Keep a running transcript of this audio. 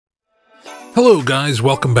Hello guys,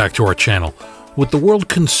 welcome back to our channel. With the world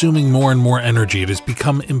consuming more and more energy, it has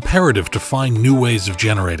become imperative to find new ways of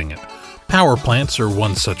generating it. Power plants are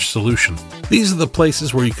one such solution. These are the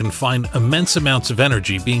places where you can find immense amounts of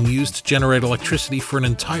energy being used to generate electricity for an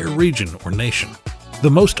entire region or nation.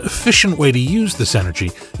 The most efficient way to use this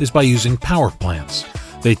energy is by using power plants.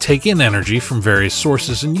 They take in energy from various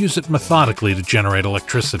sources and use it methodically to generate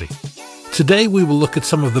electricity. Today we will look at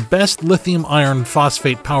some of the best lithium iron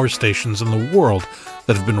phosphate power stations in the world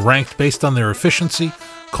that have been ranked based on their efficiency,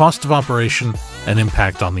 cost of operation, and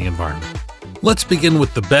impact on the environment. Let's begin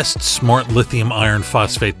with the best smart lithium iron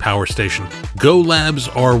phosphate power station, GoLab's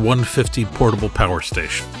R150 Portable Power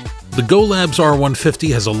Station. The GoLab's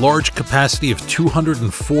R150 has a large capacity of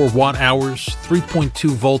 204 watt-hours,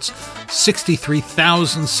 3.2 volts,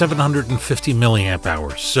 63,750 milliamp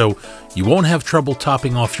hours, so you won't have trouble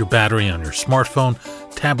topping off your battery on your smartphone,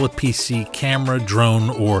 tablet PC, camera, drone,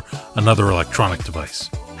 or another electronic device.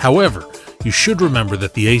 However, you should remember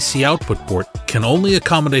that the AC output port can only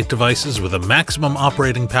accommodate devices with a maximum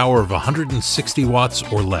operating power of 160 watts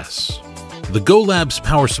or less. The GoLab's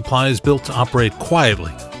power supply is built to operate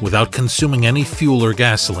quietly, without consuming any fuel or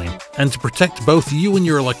gasoline, and to protect both you and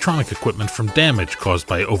your electronic equipment from damage caused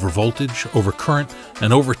by overvoltage, overcurrent,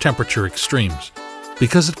 and overtemperature extremes.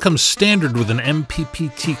 Because it comes standard with an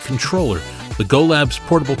MPPT controller, the GoLab's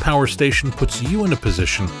portable power station puts you in a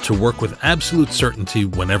position to work with absolute certainty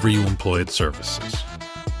whenever you employ its services.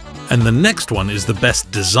 And the next one is the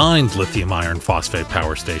best designed lithium iron phosphate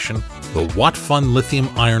power station, the WattFun Lithium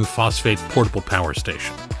Iron Phosphate Portable Power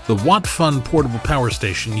Station. The WattFun Portable Power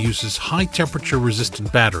Station uses high temperature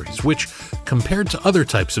resistant batteries, which, compared to other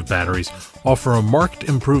types of batteries, offer a marked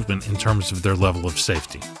improvement in terms of their level of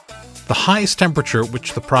safety. The highest temperature at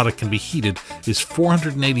which the product can be heated is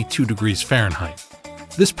 482 degrees Fahrenheit.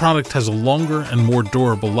 This product has a longer and more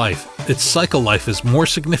durable life. Its cycle life is more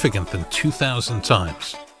significant than 2,000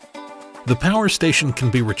 times. The power station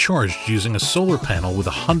can be recharged using a solar panel with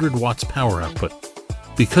 100 watts power output.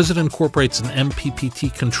 Because it incorporates an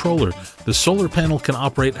MPPT controller, the solar panel can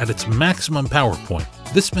operate at its maximum power point.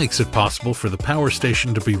 This makes it possible for the power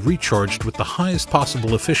station to be recharged with the highest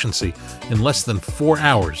possible efficiency in less than 4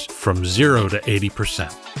 hours, from 0 to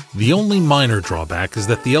 80%. The only minor drawback is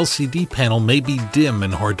that the LCD panel may be dim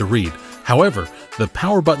and hard to read. However, the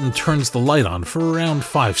power button turns the light on for around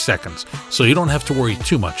 5 seconds, so you don't have to worry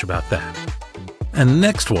too much about that. And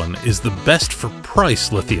next one is the best for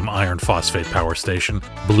price lithium iron phosphate power station,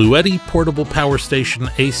 Bluetti Portable Power Station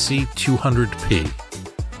AC200P.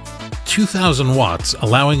 2,000 watts,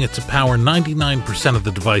 allowing it to power 99% of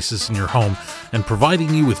the devices in your home and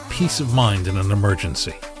providing you with peace of mind in an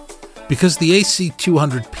emergency. Because the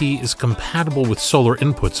AC200P is compatible with solar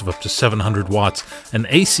inputs of up to 700 watts and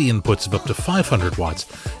AC inputs of up to 500 watts,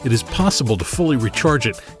 it is possible to fully recharge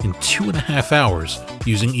it in 2.5 hours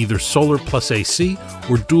using either solar plus AC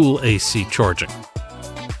or dual AC charging.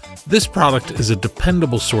 This product is a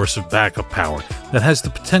dependable source of backup power that has the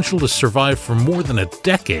potential to survive for more than a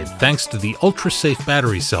decade thanks to the ultra-safe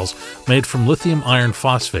battery cells made from lithium iron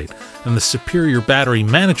phosphate and the superior battery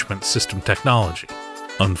management system technology.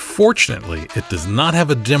 Unfortunately, it does not have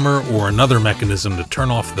a dimmer or another mechanism to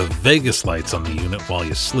turn off the Vegas lights on the unit while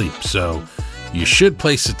you sleep, so you should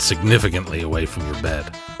place it significantly away from your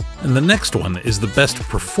bed. And the next one is the best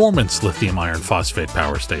performance lithium iron phosphate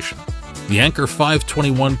power station, the Anker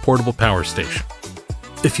 521 Portable Power Station.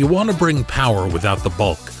 If you want to bring power without the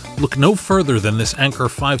bulk, look no further than this Anker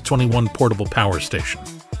 521 Portable Power Station.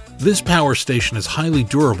 This power station is highly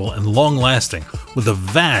durable and long-lasting, with a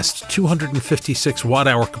vast 256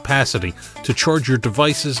 watt-hour capacity to charge your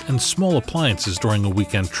devices and small appliances during a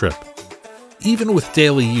weekend trip. Even with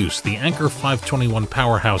daily use, the Anker 521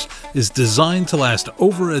 powerhouse is designed to last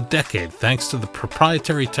over a decade thanks to the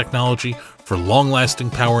proprietary technology for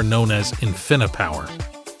long-lasting power known as InfiniPower.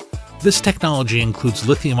 This technology includes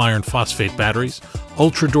lithium iron phosphate batteries,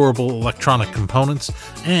 ultra-durable electronic components,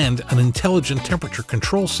 and an intelligent temperature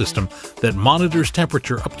control system that monitors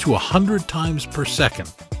temperature up to 100 times per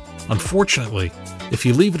second. Unfortunately, if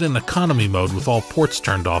you leave it in economy mode with all ports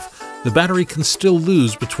turned off, the battery can still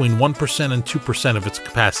lose between 1% and 2% of its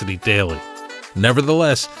capacity daily.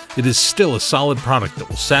 Nevertheless, it is still a solid product that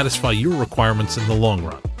will satisfy your requirements in the long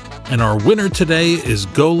run. And our winner today is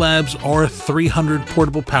GoLab's R300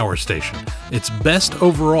 Portable Power Station. It's best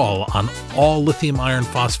overall on all lithium iron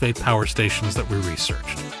phosphate power stations that we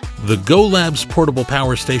researched. The GoLab's Portable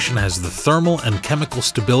Power Station has the thermal and chemical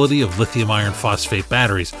stability of lithium iron phosphate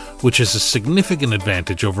batteries, which is a significant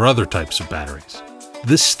advantage over other types of batteries.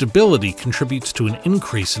 This stability contributes to an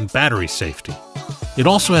increase in battery safety. It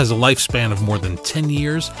also has a lifespan of more than 10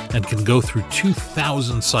 years and can go through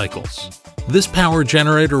 2,000 cycles. This power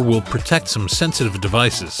generator will protect some sensitive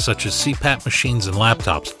devices such as CPAP machines and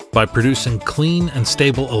laptops by producing clean and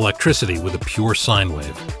stable electricity with a pure sine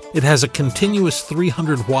wave. It has a continuous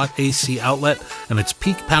 300-watt AC outlet, and its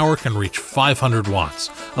peak power can reach 500 watts,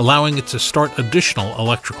 allowing it to start additional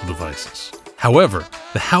electrical devices. However,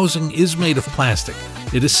 the housing is made of plastic.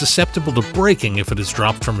 It is susceptible to breaking if it is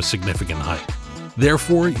dropped from a significant height.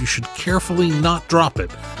 Therefore, you should carefully not drop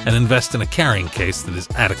it and invest in a carrying case that is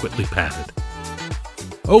adequately padded.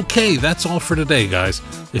 Okay, that's all for today, guys.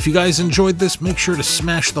 If you guys enjoyed this, make sure to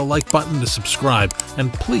smash the like button to subscribe,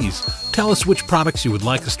 and please tell us which products you would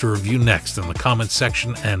like us to review next in the comments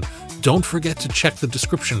section, and don't forget to check the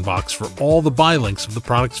description box for all the buy links of the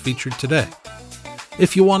products featured today.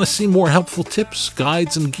 If you want to see more helpful tips,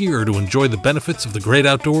 guides, and gear to enjoy the benefits of the great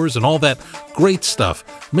outdoors and all that great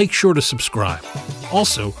stuff, make sure to subscribe.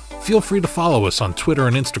 Also, feel free to follow us on Twitter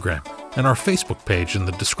and Instagram, and our Facebook page in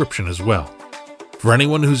the description as well. For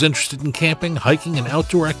anyone who's interested in camping, hiking, and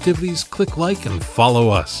outdoor activities, click like and follow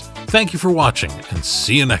us. Thank you for watching, and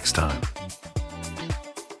see you next time.